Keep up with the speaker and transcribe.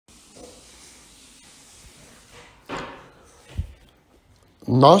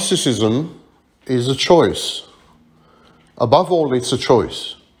Narcissism is a choice. Above all, it's a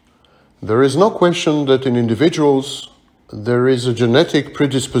choice. There is no question that in individuals there is a genetic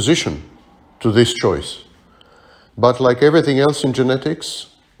predisposition to this choice. But like everything else in genetics,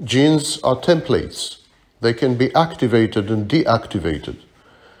 genes are templates. They can be activated and deactivated.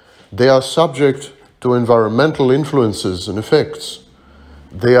 They are subject to environmental influences and effects.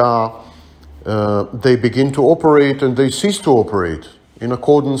 They begin to operate and they cease to operate in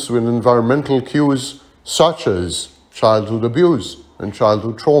accordance with environmental cues such as childhood abuse and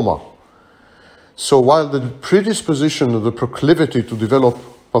childhood trauma. So while the predisposition or the proclivity to develop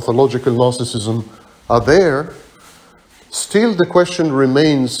pathological narcissism are there, still the question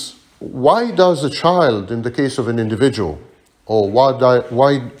remains, why does a child, in the case of an individual, or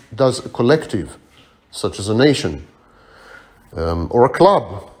why does a collective, such as a nation, or a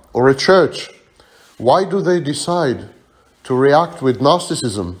club, or a church, why do they decide to react with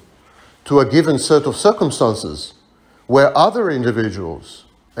narcissism to a given set of circumstances where other individuals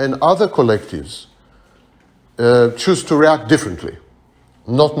and other collectives choose to react differently,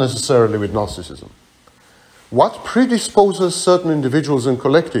 not necessarily with narcissism? What predisposes certain individuals and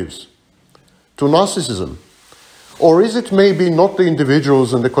collectives to narcissism? Or is it maybe not the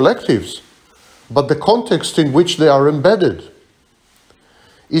individuals and the collectives, but the context in which they are embedded?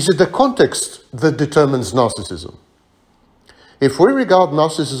 Is it the context that determines narcissism? If we regard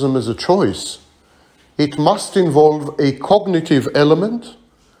narcissism as a choice, it must involve a cognitive element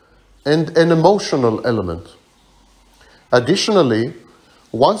and an emotional element. Additionally,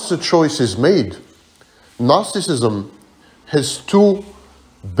 once the choice is made, narcissism has two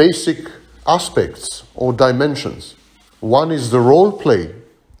basic aspects or dimensions. One is the role play.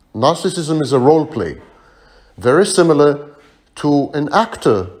 Narcissism is a role play, very similar to an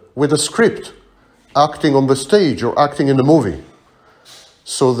actor with a script acting on the stage or acting in a movie.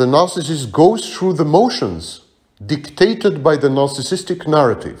 So the narcissist goes through the motions dictated by the narcissistic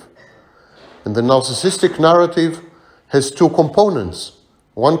narrative. And the narcissistic narrative has two components.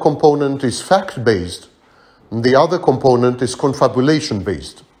 One component is fact-based, and the other component is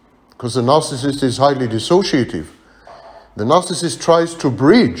confabulation-based, because the narcissist is highly dissociative. The narcissist tries to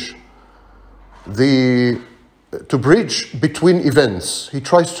bridge between events. He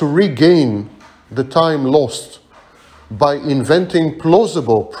tries to regain the time lost by inventing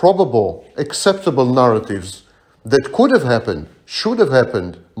plausible, probable, acceptable narratives that could have happened, should have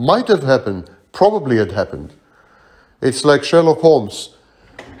happened, might have happened, probably had happened. It's like Sherlock Holmes.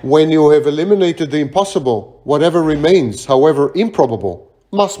 When you have eliminated the impossible, whatever remains, however improbable,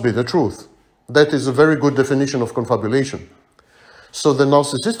 must be the truth. That is a very good definition of confabulation. So the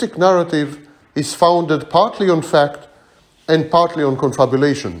narcissistic narrative is founded partly on fact and partly on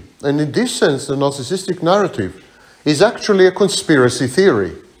confabulation. And in this sense, the narcissistic narrative is actually a conspiracy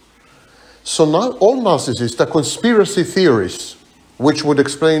theory. So now all narcissists are conspiracy theorists, which would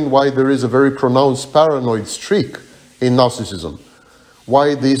explain why there is a very pronounced paranoid streak in narcissism.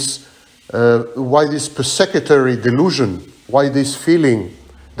 Why this persecutory delusion, why this feeling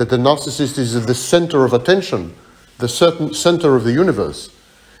that the narcissist is at the center of attention, the certain center of the universe,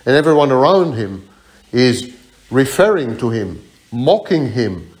 and everyone around him is referring to him, mocking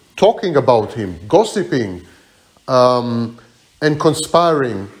him, talking about him, gossiping, and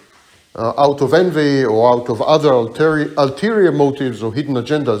conspiring out of envy or out of other ulterior motives or hidden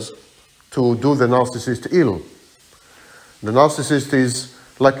agendas to do the narcissist ill. The narcissist is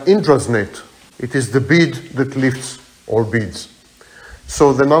like Indra's net. It is the bead that lifts all beads.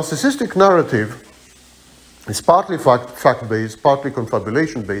 So the narcissistic narrative is partly fact-based, partly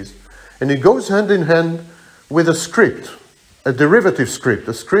confabulation-based, and it goes hand in hand with a script, a derivative script,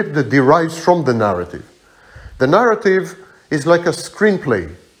 a script that derives from the narrative. The narrative is like a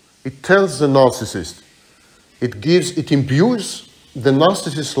screenplay. It tells the narcissist. It imbues the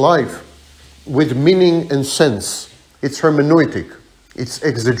narcissist's life with meaning and sense. It's hermeneutic, it's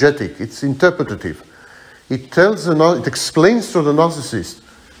exegetic, it's interpretative. It explains to the narcissist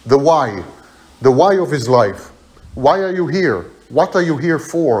the why of his life. Why are you here? What are you here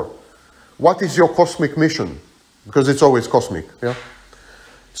for? What is your cosmic mission? Because it's always cosmic, yeah?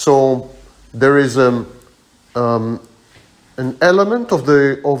 So there is an element of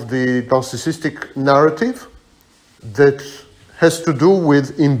the narcissistic narrative that has to do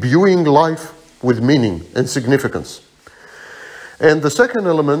with imbuing life with meaning and significance. And the second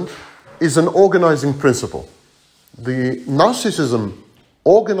element is an organizing principle. The narcissism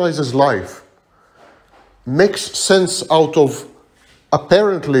organizes life, makes sense out of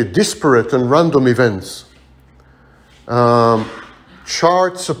apparently disparate and random events,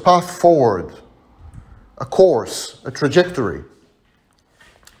 charts a path forward, a course, a trajectory.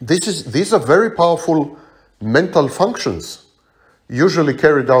 These are very powerful mental functions, usually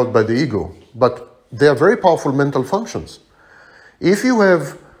carried out by the ego, but they are very powerful mental functions. If you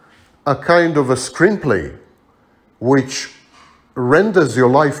have a kind of a screenplay which renders your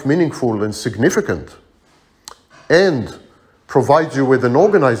life meaningful and significant and provides you with an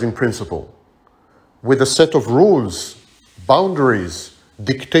organizing principle, with a set of rules, boundaries,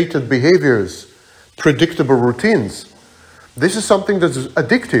 dictated behaviors, predictable routines, this is something that's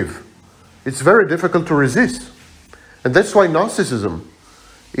addictive. It's very difficult to resist. And that's why narcissism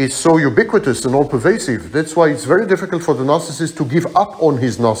is so ubiquitous and all-pervasive. That's why it's very difficult for the narcissist to give up on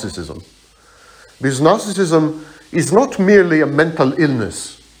his narcissism. Because narcissism is not merely a mental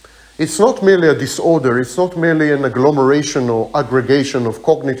illness. It's not merely a disorder. It's not merely an agglomeration or aggregation of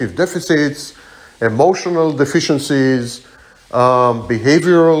cognitive deficits, emotional deficiencies,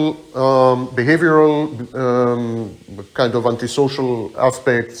 behavioral kind of antisocial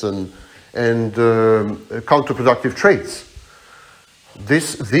aspects and counterproductive traits.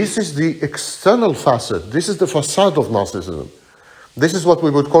 This is the external facet. This is the facade of narcissism. This is what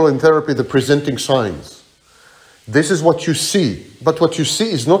we would call in therapy the presenting signs. This is what you see, but what you see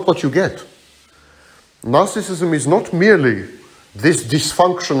is not what you get. Narcissism is not merely this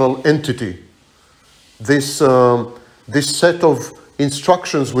dysfunctional entity, this set of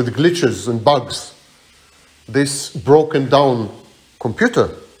instructions with glitches and bugs, this broken down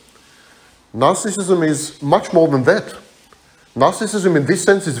computer. Narcissism is much more than that. Narcissism in this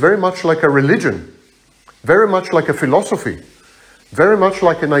sense is very much like a religion, very much like a philosophy, very much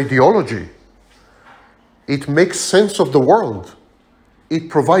like an ideology. It makes sense of the world. It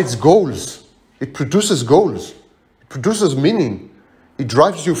provides goals. It produces goals. It produces meaning. It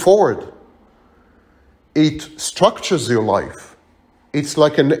drives you forward. It structures your life. It's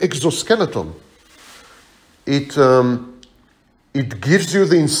like an exoskeleton. It gives you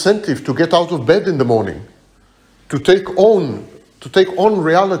the incentive to get out of bed in the morning, to take on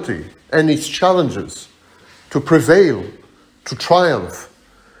reality and its challenges, to prevail, to triumph,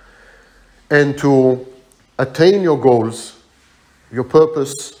 and to attain your goals, your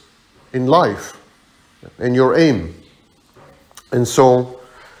purpose in life, and your aim. And so,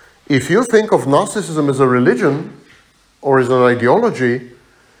 if you think of narcissism as a religion or as an ideology,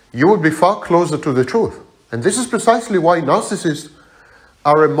 you would be far closer to the truth. And this is precisely why narcissists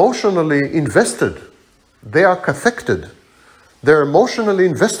are emotionally invested. They are cathected. They're emotionally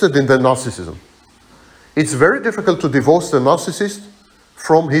invested in their narcissism. It's very difficult to divorce the narcissist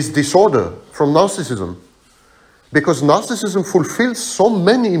from his disorder, from narcissism, because narcissism fulfills so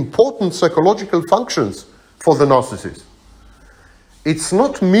many important psychological functions for the narcissist. It's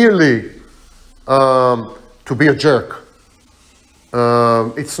not merely to be a jerk.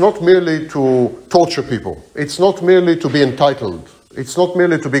 It's not merely to torture people. It's not merely to be entitled. It's not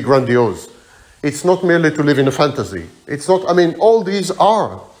merely to be grandiose. It's not merely to live in a fantasy. It's not, I mean, all these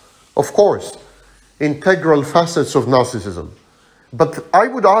are, of course, integral facets of narcissism. But I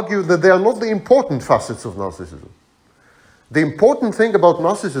would argue that they are not the important facets of narcissism. The important thing about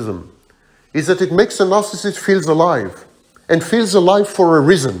narcissism is that it makes a narcissist feels alive, and feels alive for a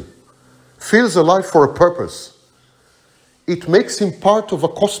reason, feels alive for a purpose. It makes him part of a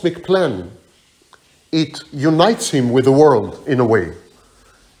cosmic plan. It unites him with the world in a way.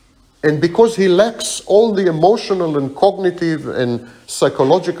 And because he lacks all the emotional and cognitive and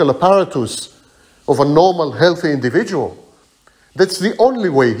psychological apparatus of a normal, healthy individual, that's the only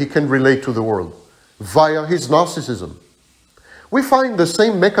way he can relate to the world, via his narcissism. We find the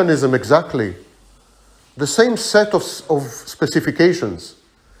same mechanism exactly, the same set of specifications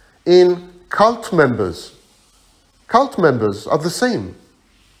in cult members. Cult members are the same.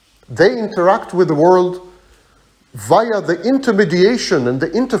 They interact with the world via the intermediation and the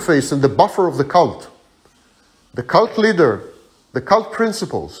interface and the buffer of the cult. The cult leader, the cult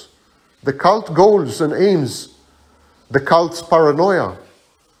principles, the cult goals and aims, the cult's paranoia,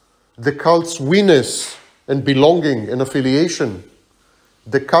 the cult's we-ness and belonging and affiliation.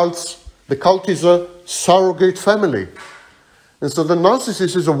 The cult is a surrogate family. And so the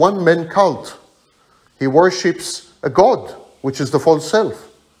narcissist is a one-man cult. He worships a god, which is the false self.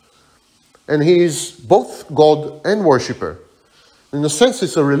 And he is both God and worshipper. In a sense,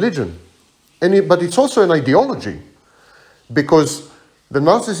 it's a religion. But it's also an ideology. Because the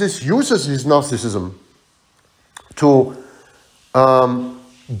narcissist uses his narcissism to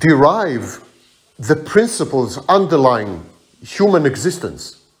derive the principles underlying human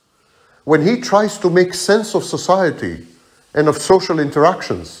existence. When he tries to make sense of society and of social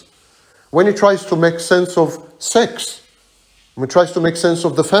interactions, when he tries to make sense of sex, when he tries to make sense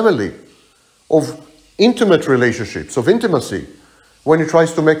of the family, of intimate relationships, of intimacy, when he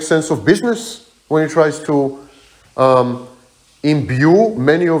tries to make sense of business, when he tries to imbue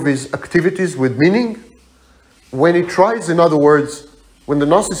many of his activities with meaning, when he tries, in other words, when the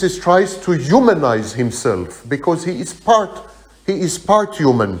narcissist tries to humanize himself, because he is part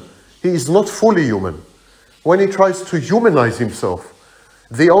human, he is not fully human. When he tries to humanize himself,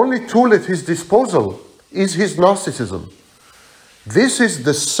 the only tool at his disposal is his narcissism. This is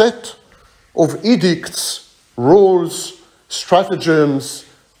the set of edicts, rules, stratagems,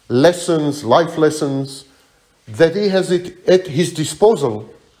 lessons, life lessons, that he has it at his disposal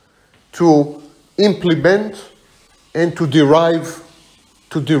to implement and to derive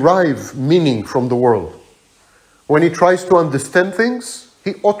meaning from the world. When he tries to understand things,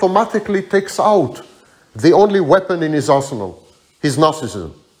 he automatically takes out the only weapon in his arsenal, his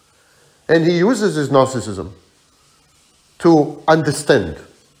narcissism. And he uses his narcissism to understand,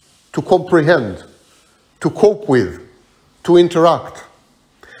 to comprehend, to cope with, to interact.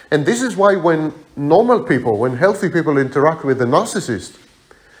 And this is why when normal people, when healthy people interact with the narcissist,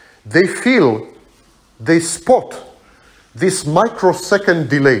 they spot this microsecond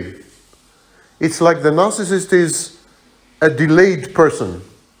delay. It's like the narcissist is a delayed person.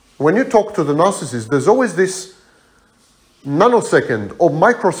 When you talk to the narcissist, there's always this nanosecond or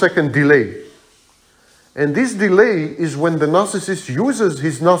microsecond delay. And this delay is when the narcissist uses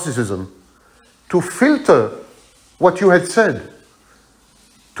his narcissism to filter what you had said,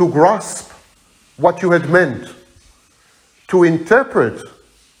 to grasp what you had meant, to interpret,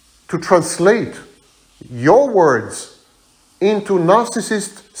 to translate your words into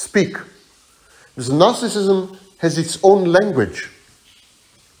narcissist speak. Because narcissism has its own language.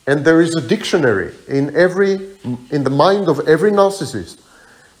 And there is a dictionary in the mind of every narcissist.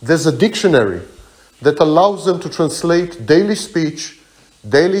 There's a dictionary that allows them to translate daily speech,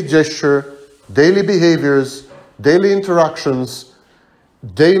 daily gesture, daily behaviors, daily interactions,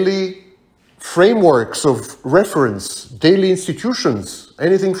 daily frameworks of reference, daily institutions,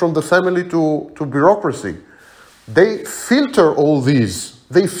 anything from the family to bureaucracy. They filter all these.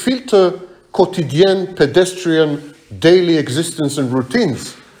 They filter quotidian, pedestrian, daily existence and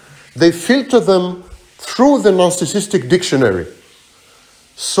routines. They filter them through the narcissistic dictionary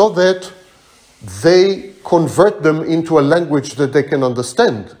so that they convert them into a language that they can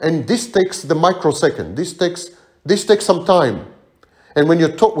understand. And this takes the microsecond. This takes some time. And when you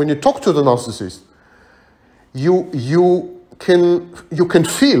talk to the narcissist, you can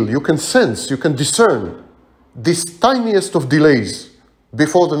feel, you can sense, you can discern this tiniest of delays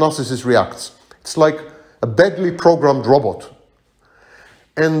before the narcissist reacts. It's like a badly programmed robot.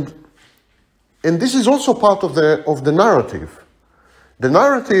 And this is also part of the narrative. The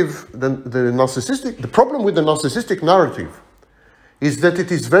narrative, the problem with the narcissistic narrative is that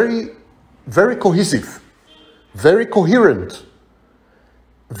it is very, very cohesive, very coherent,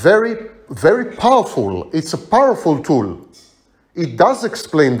 very, very powerful. It's a powerful tool. It does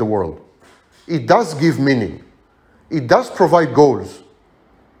explain the world. It does give meaning. It does provide goals.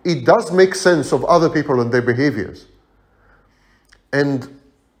 It does make sense of other people and their behaviors. And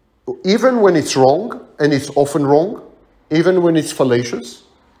even when it's wrong, and it's often wrong, even when it's fallacious,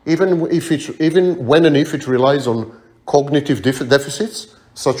 even when and if it relies on cognitive deficits,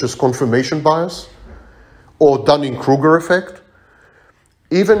 such as confirmation bias or Dunning-Kruger effect,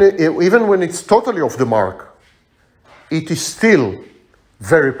 even when it's totally off the mark, it is still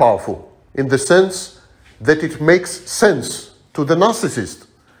very powerful in the sense that it makes sense to the narcissist.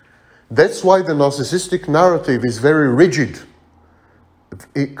 That's why the narcissistic narrative is very rigid,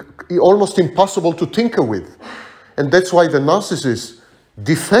 almost impossible to tinker with. And that's why the narcissist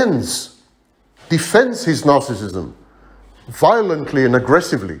defends his narcissism violently and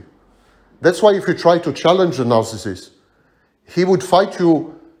aggressively. That's why if you try to challenge the narcissist, he would fight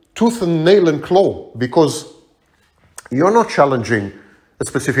you tooth and nail and claw, because you're not challenging a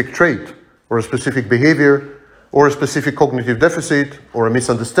specific trait or a specific behavior or a specific cognitive deficit or a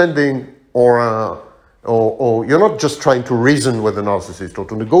misunderstanding or you're not just trying to reason with the narcissist or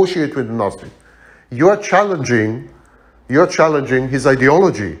to negotiate with the narcissist. You're challenging his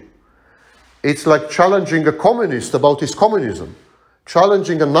ideology. It's like challenging a communist about his communism,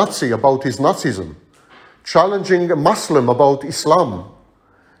 challenging a Nazi about his Nazism, challenging a Muslim about Islam.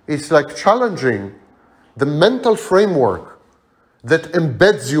 It's like challenging the mental framework that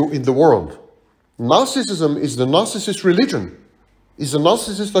embeds you in the world. Narcissism is the narcissist religion, is the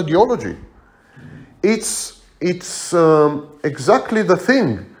narcissist ideology. It's exactly the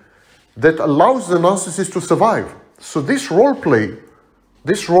thing that allows the narcissist to survive. So this role play,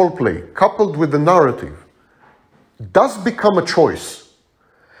 coupled with the narrative, does become a choice.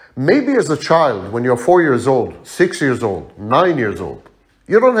 Maybe as a child, when you're 4 years old, 6 years old, 9 years old,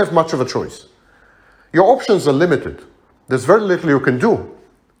 you don't have much of a choice. Your options are limited. There's very little you can do.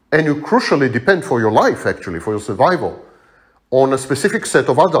 And you crucially depend for your life, actually, for your survival, on a specific set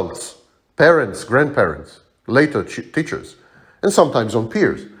of adults, parents, grandparents, later teachers, and sometimes on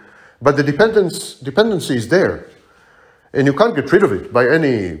peers. But the dependency is there. And you can't get rid of it by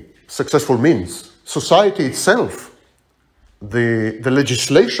any successful means. Society itself, the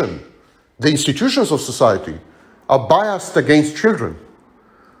legislation, the institutions of society are biased against children.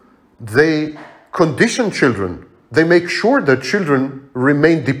 They condition children. They make sure that children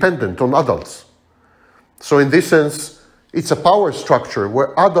remain dependent on adults. So in this sense, it's a power structure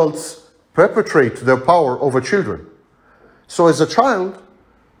where adults perpetrate their power over children. So as a child,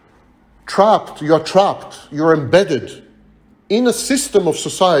 you're embedded in a system of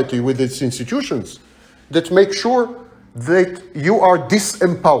society with its institutions that make sure that you are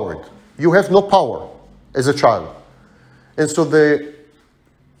disempowered. You have no power as a child. And so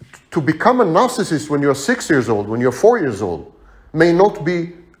to become a narcissist when you're 6 years old, when you're 4 years old, may not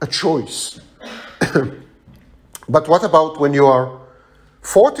be a choice. But what about when you are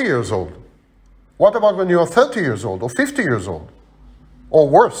 40 years old? What about when you are 30 years old or 50 years old? Or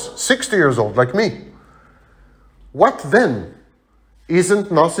worse, 60 years old, like me? What then? Isn't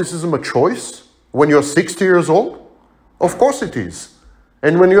narcissism a choice when you're 60 years old? Of course it is.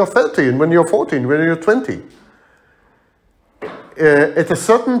 And when you're 30, and when you're 14, when you're 20. At a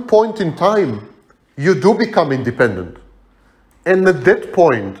certain point in time, you do become independent. And at that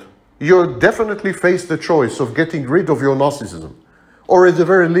point, you definitely face the choice of getting rid of your narcissism. Or at the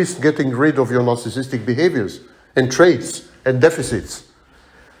very least, getting rid of your narcissistic behaviors and traits and deficits.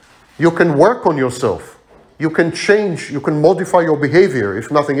 You can work on yourself. You can change, you can modify your behavior,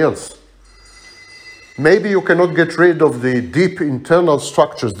 if nothing else. Maybe you cannot get rid of the deep internal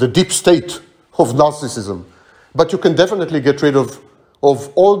structures, the deep state of narcissism, but you can definitely get rid of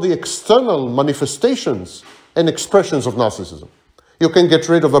all the external manifestations and expressions of narcissism. You can get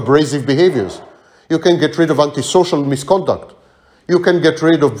rid of abrasive behaviors. You can get rid of antisocial misconduct. You can get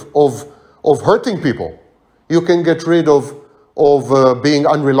rid of hurting people. You can get rid of being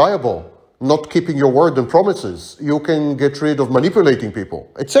unreliable, not keeping your word and promises. You can get rid of manipulating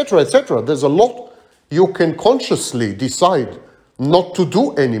people, etc., etc. There's a lot you can consciously decide not to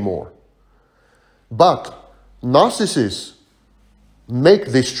do anymore. But narcissists make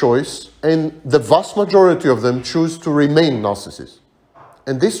this choice, and the vast majority of them choose to remain narcissists.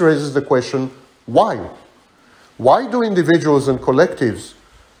 And this raises the question, why? Why do individuals and collectives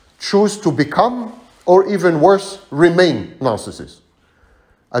choose to become, or even worse, remain narcissists?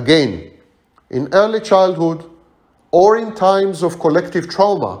 Again, in early childhood or in times of collective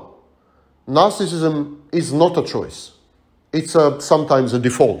trauma, narcissism is not a choice. It's sometimes a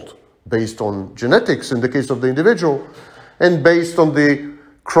default based on genetics in the case of the individual and based on the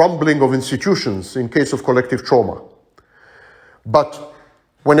crumbling of institutions in case of collective trauma. But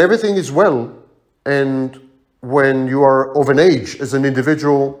when everything is well and when you are of an age as an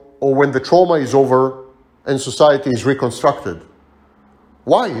individual or when the trauma is over and society is reconstructed,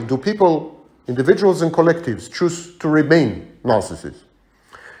 why do people, individuals and collectives, choose to remain narcissists?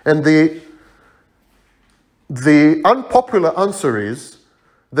 And the unpopular answer is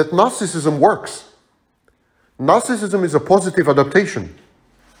that narcissism works. Narcissism is a positive adaptation.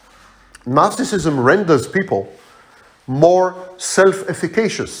 Narcissism renders people more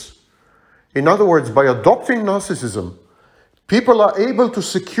self-efficacious. In other words, by adopting narcissism, people are able to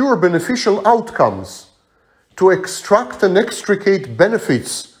secure beneficial outcomes, to extract and extricate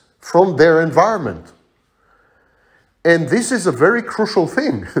benefits from their environment. And this is a very crucial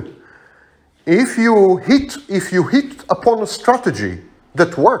thing. If you hit upon a strategy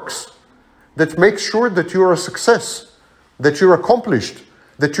that works, that makes sure that you're a success, that you're accomplished,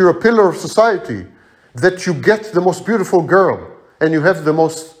 that you're a pillar of society, that you get the most beautiful girl, and you have the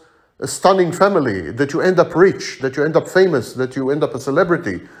most stunning family, that you end up rich, that you end up famous, that you end up a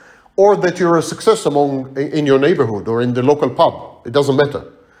celebrity, or that you're a success in your neighborhood or in the local pub, it doesn't matter.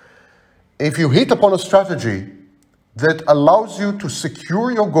 If you hit upon a strategy that allows you to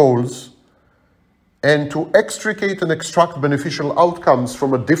secure your goals and to extricate and extract beneficial outcomes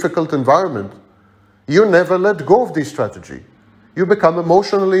from a difficult environment, you never let go of this strategy. You become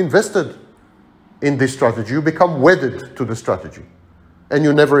emotionally invested in this strategy. You become wedded to the strategy. And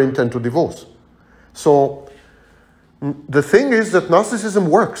you never intend to divorce. So the thing is that narcissism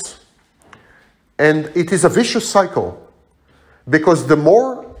works. And it is a vicious cycle. Because the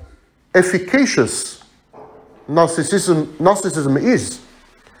more efficacious narcissism is,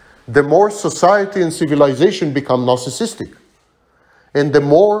 the more society and civilization become narcissistic. And the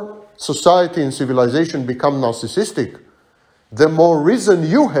more society and civilization become narcissistic, the more reason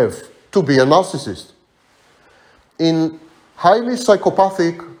you have to be a narcissist. In highly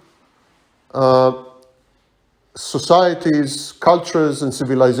psychopathic societies, cultures, and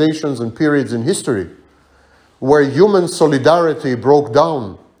civilizations and periods in history, where human solidarity broke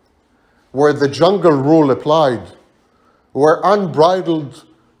down, where the jungle rule applied, where unbridled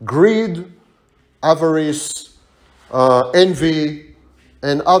greed, avarice, envy,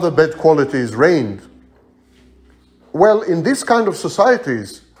 and other bad qualities reigned. Well, in these kind of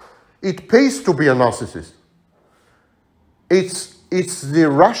societies, it pays to be a narcissist. It's the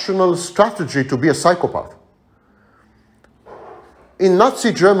rational strategy to be a psychopath. In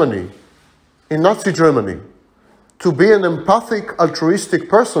Nazi Germany, to be an empathic, altruistic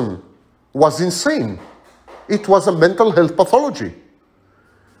person was insane. It was a mental health pathology.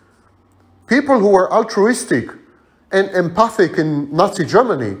 People who were altruistic and empathic in Nazi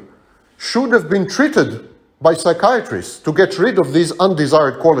Germany should have been treated by psychiatrists to get rid of these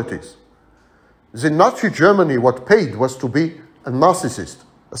undesired qualities. In Nazi Germany, what paid was to be a narcissist,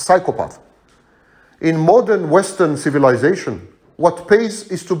 a psychopath. In modern Western civilization, what pays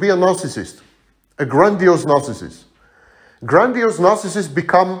is to be a narcissist, a grandiose narcissist. Grandiose narcissists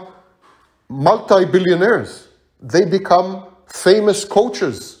become multi-billionaires. They become famous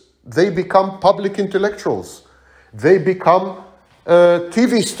coaches. They become public intellectuals. They become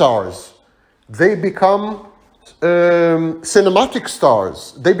TV stars. They become cinematic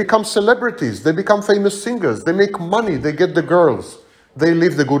stars. They become celebrities. They become famous singers. They make money. They get the girls. They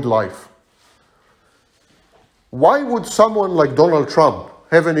live the good life. Why would someone like Donald Trump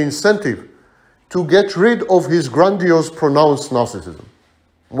have an incentive to get rid of his grandiose, pronounced narcissism?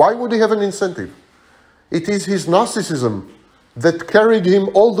 Why would he have an incentive? It is his narcissism that carried him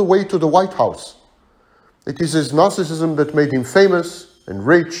all the way to the White House. It is his narcissism that made him famous and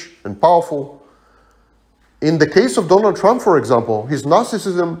rich and powerful. In the case of Donald Trump, for example, his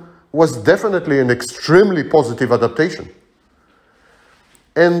narcissism was definitely an extremely positive adaptation.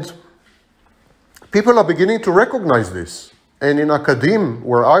 And people are beginning to recognize this. And in academia,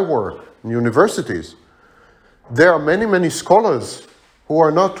 where I work, in universities, there are many, many scholars who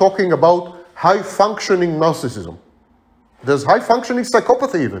are now talking about high-functioning narcissism. There's high-functioning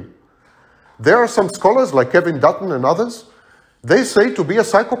psychopathy even. There are some scholars like Kevin Dutton and others, they say to be a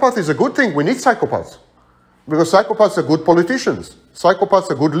psychopath is a good thing. We need psychopaths. Because psychopaths are good politicians.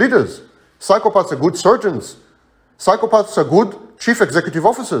 Psychopaths are good leaders. Psychopaths are good surgeons. Psychopaths are good chief executive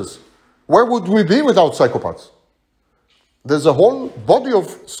officers. Where would we be without psychopaths? There's a whole body of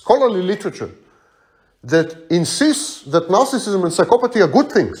scholarly literature that insists that narcissism and psychopathy are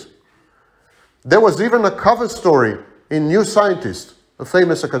good things. There was even a cover story in New Scientist, a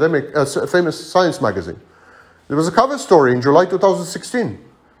famous science magazine. There was a cover story in July 2016.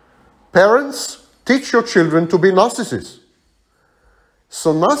 Parents, teach your children to be narcissists.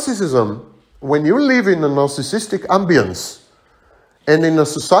 So narcissism, when you live in a narcissistic ambience, and in a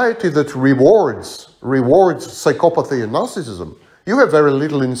society that rewards psychopathy and narcissism, you have very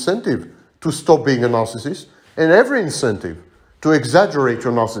little incentive to stop being a narcissist, and every incentive to exaggerate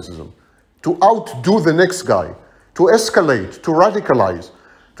your narcissism, to outdo the next guy, to escalate, to radicalize,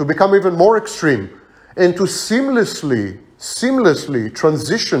 to become even more extreme, and to seamlessly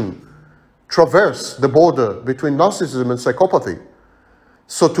traverse the border between narcissism and psychopathy.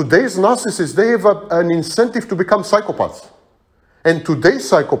 So today's narcissists, they have an incentive to become psychopaths. And today's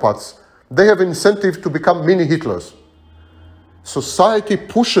psychopaths, they have incentive to become mini Hitlers. Society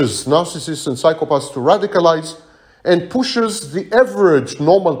pushes narcissists and psychopaths to radicalize and pushes the average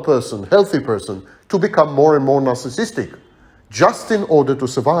normal person, healthy person, to become more and more narcissistic, just in order to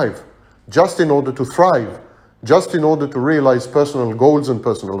survive, just in order to thrive, just in order to realize personal goals and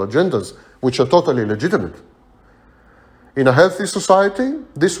personal agendas, which are totally legitimate. In a healthy society,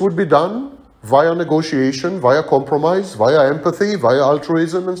 this would be done via negotiation, via compromise, via empathy, via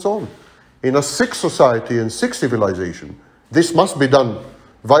altruism, and so on. In a sick society and sick civilization, this must be done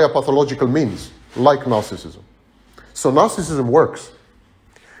via pathological means, like narcissism. So narcissism works.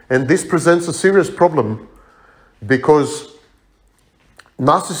 And this presents a serious problem because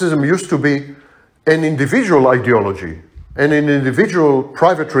narcissism used to be an individual ideology and an individual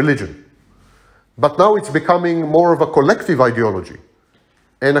private religion. But now it's becoming more of a collective ideology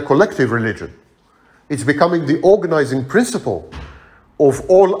and a collective religion. It's becoming the organizing principle of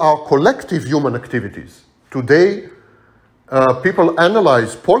all our collective human activities. Today, people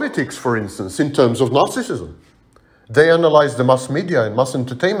analyze politics, for instance, in terms of narcissism. They analyze the mass media and mass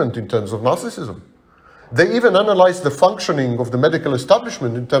entertainment in terms of narcissism. They even analyze the functioning of the medical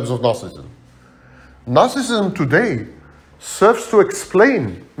establishment in terms of narcissism. Narcissism today serves to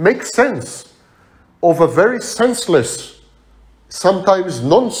explain, make sense of a very senseless, sometimes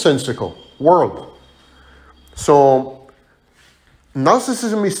nonsensical world. So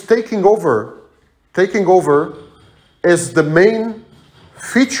narcissism is taking over as the main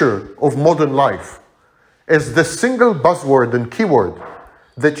feature of modern life, as the single buzzword and keyword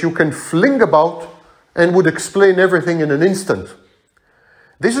that you can fling about and would explain everything in an instant.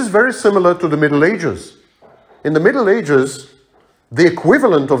 This is very similar to the Middle Ages. In the Middle Ages, the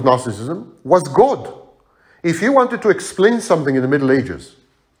equivalent of narcissism was God. If you wanted to explain something in the Middle Ages,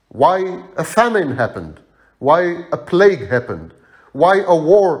 why a famine happened, why a plague happened, why a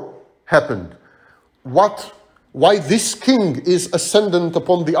war happened, why this king is ascendant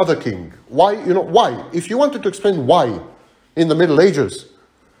upon the other king, why. If you wanted to explain why in the Middle Ages,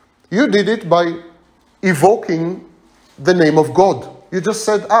 you did it by evoking the name of God. You just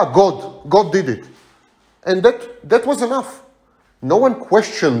said, God did it. And that was enough. No one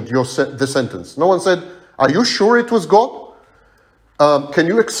questioned the sentence. No one said, are you sure it was God? Can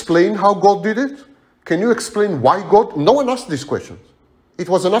you explain how God did it? Can you explain why God? No one asked these questions. It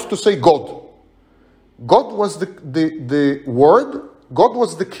was enough to say God. God was the word, God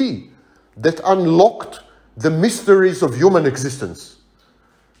was the key that unlocked the mysteries of human existence.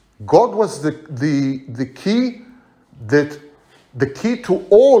 God was the key to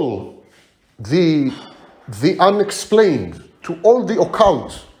all the unexplained, to all the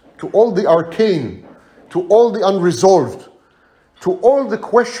occult, to all the arcane, to all the unresolved, to all the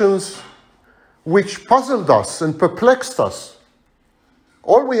questions which puzzled us and perplexed us.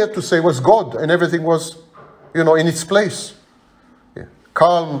 All we had to say was God, and everything was, in its place. Yeah.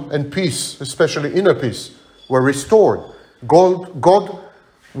 Calm and peace, especially inner peace, were restored.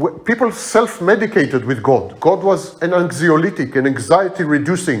 People self-medicated with God. God was an anxiolytic, an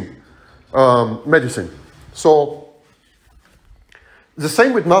anxiety-reducing medicine. So, the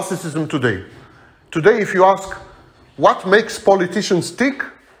same with narcissism today. Today, if you ask, what makes politicians tick?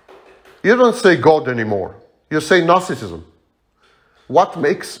 You don't say God anymore. You say narcissism. What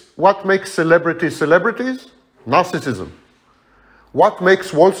makes celebrities celebrities? Narcissism. What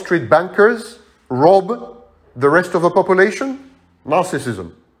makes Wall Street bankers rob the rest of the population?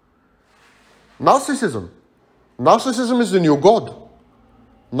 Narcissism. Narcissism. Narcissism is the new God.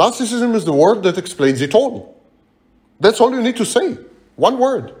 Narcissism is the word that explains it all. That's all you need to say. One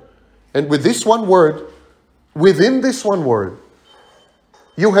word. And with this one word, within this one word,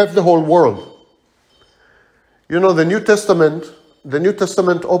 you have the whole world. The New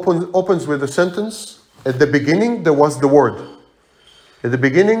Testament opens with a sentence. At the beginning, there was the Word. At the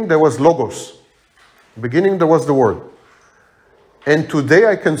beginning, there was Logos. At the beginning, there was the Word. And today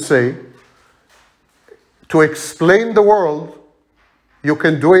I can say, to explain the world, you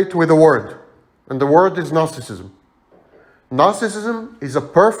can do it with a word. And the word is narcissism. Narcissism is a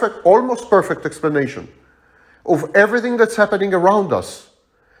perfect, almost perfect explanation of everything that's happening around us,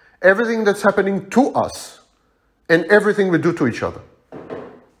 everything that's happening to us, and everything we do to each other.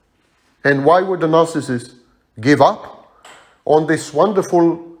 And why would the narcissist give up on this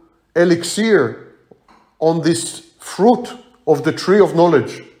wonderful elixir, on this fruit of the tree of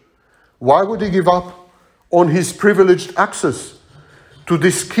knowledge? Why would he give up on his privileged access to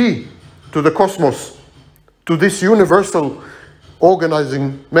this key, to the cosmos, to this universal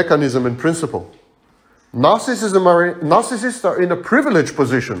organizing mechanism and principle? Narcissists are in a privileged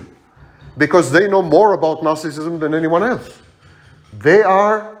position because they know more about narcissism than anyone else. They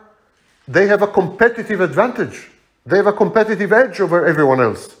have a competitive advantage. They have a competitive edge over everyone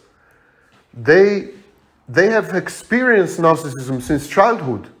else. They have experienced narcissism since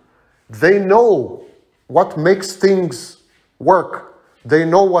childhood. They know what makes things work. They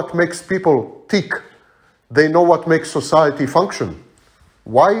know what makes people tick. They know what makes society function.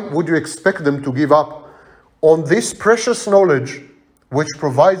 Why would you expect them to give up on this precious knowledge which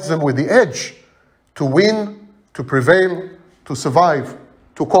provides them with the edge to win, to prevail, to survive,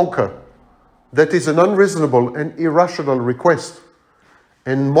 to conquer? That is an unreasonable and irrational request.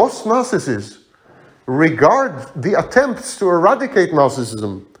 And most narcissists regard the attempts to eradicate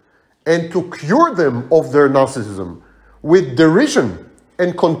narcissism and to cure them of their narcissism with derision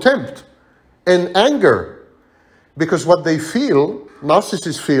and contempt and anger. Because what they feel,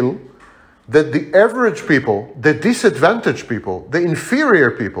 narcissists feel, that the average people, the disadvantaged people, the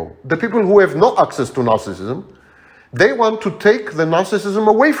inferior people, the people who have no access to narcissism, they want to take the narcissism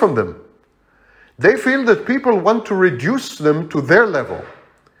away from them. They feel that people want to reduce them to their level.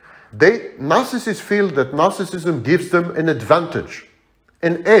 Narcissists feel that narcissism gives them an advantage,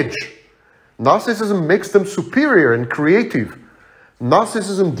 an edge. Narcissism makes them superior and creative.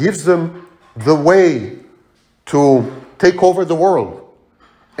 Narcissism gives them the way to take over the world.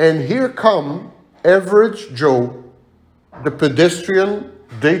 And here come average Joe, the pedestrian,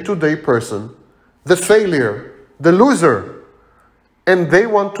 day-to-day person, the failure, the loser. And they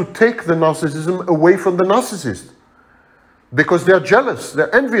want to take the narcissism away from the narcissist. Because they're jealous,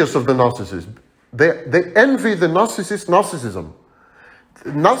 they're envious of the narcissist. They envy the narcissist's narcissism.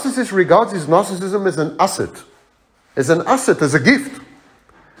 The narcissist regards his narcissism as an asset, as a gift.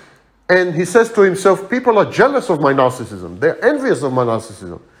 And he says to himself, people are jealous of my narcissism. They're envious of my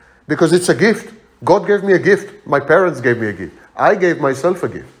narcissism because it's a gift. God gave me a gift. My parents gave me a gift. I gave myself a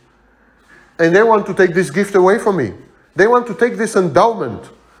gift. And they want to take this gift away from me. They want to take this endowment.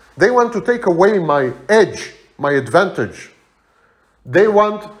 They want to take away my edge, my advantage. They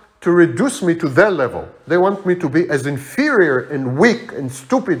want to reduce me to their level. They want me to be as inferior and weak and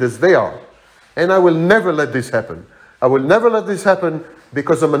stupid as they are. And I will never let this happen. I will never let this happen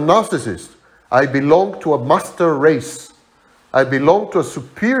because I'm a narcissist. I belong to a master race. I belong to a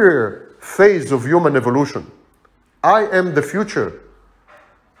superior phase of human evolution. I am the future.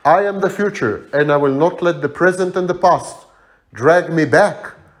 I am the future, and I will not let the present and the past drag me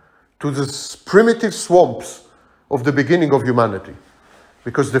back to the primitive swamps of the beginning of humanity.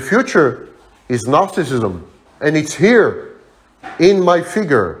 Because the future is narcissism, and it's here, in my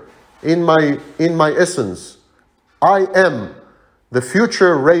figure, in my essence. I am the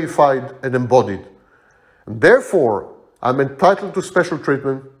future reified and embodied. And therefore, I'm entitled to special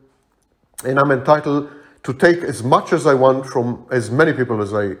treatment, and I'm entitled to take as much as I want from as many people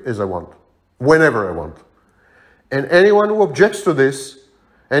as I want, whenever I want. And anyone who objects to this,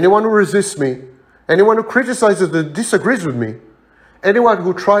 anyone who resists me, anyone who criticizes and disagrees with me, anyone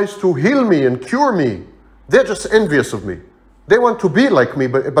who tries to heal me and cure me, they're just envious of me. They want to be like me,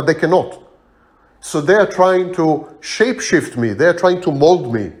 but they cannot. So they are trying to shape-shift me. They're trying to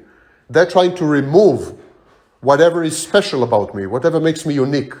mold me. They're trying to remove whatever is special about me, whatever makes me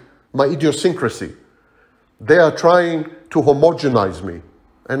unique, my idiosyncrasy. They are trying to homogenize me.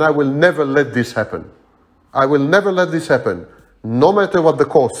 And I will never let this happen. I will never let this happen, no matter what the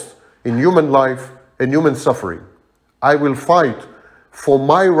cost in human life and human suffering. I will fight for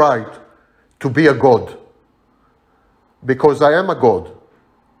my right to be a God. Because I am a God.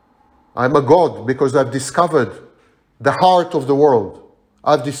 I'm a God because I've discovered the heart of the world.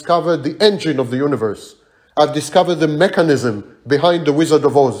 I've discovered the engine of the universe. I've discovered the mechanism behind the Wizard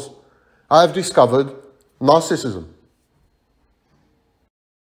of Oz. I've discovered narcissism.